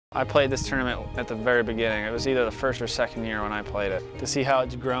I played this tournament at the very beginning. It was either the first or second year when I played it. To see how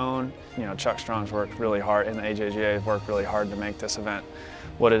it's grown, you know, Chuck Strong's worked really hard and the AJGA have worked really hard to make this event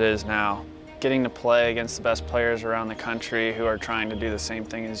what it is now. Getting to play against the best players around the country who are trying to do the same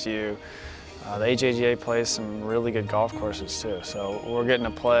thing as you. The AJGA plays some really good golf courses too, so they're getting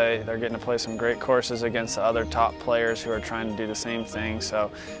to play some great courses against the other top players who are trying to do the same thing.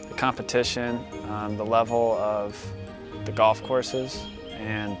 So the competition, the level of the golf courses,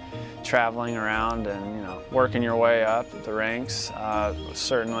 and traveling around and, you know, working your way up the ranks,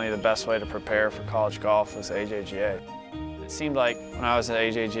 certainly the best way to prepare for college golf was AJGA. It seemed like when I was at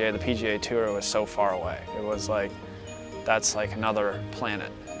AJGA, the PGA Tour was so far away. It was like, that's like another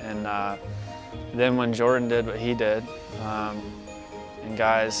planet. And then when Jordan did what he did, and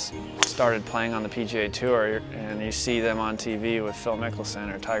guys started playing on the PGA Tour, and you see them on TV with Phil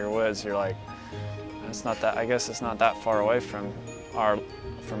Mickelson or Tiger Woods, you're like, I guess it's not that far away from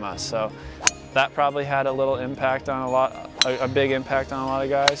us. So that probably had a little impact on a big impact on a lot of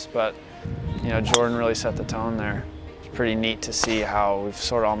guys, but you know, Jordan really set the tone there. It's pretty neat to see how we've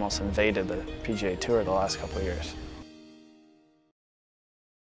sort of almost invaded the PGA Tour the last couple of years.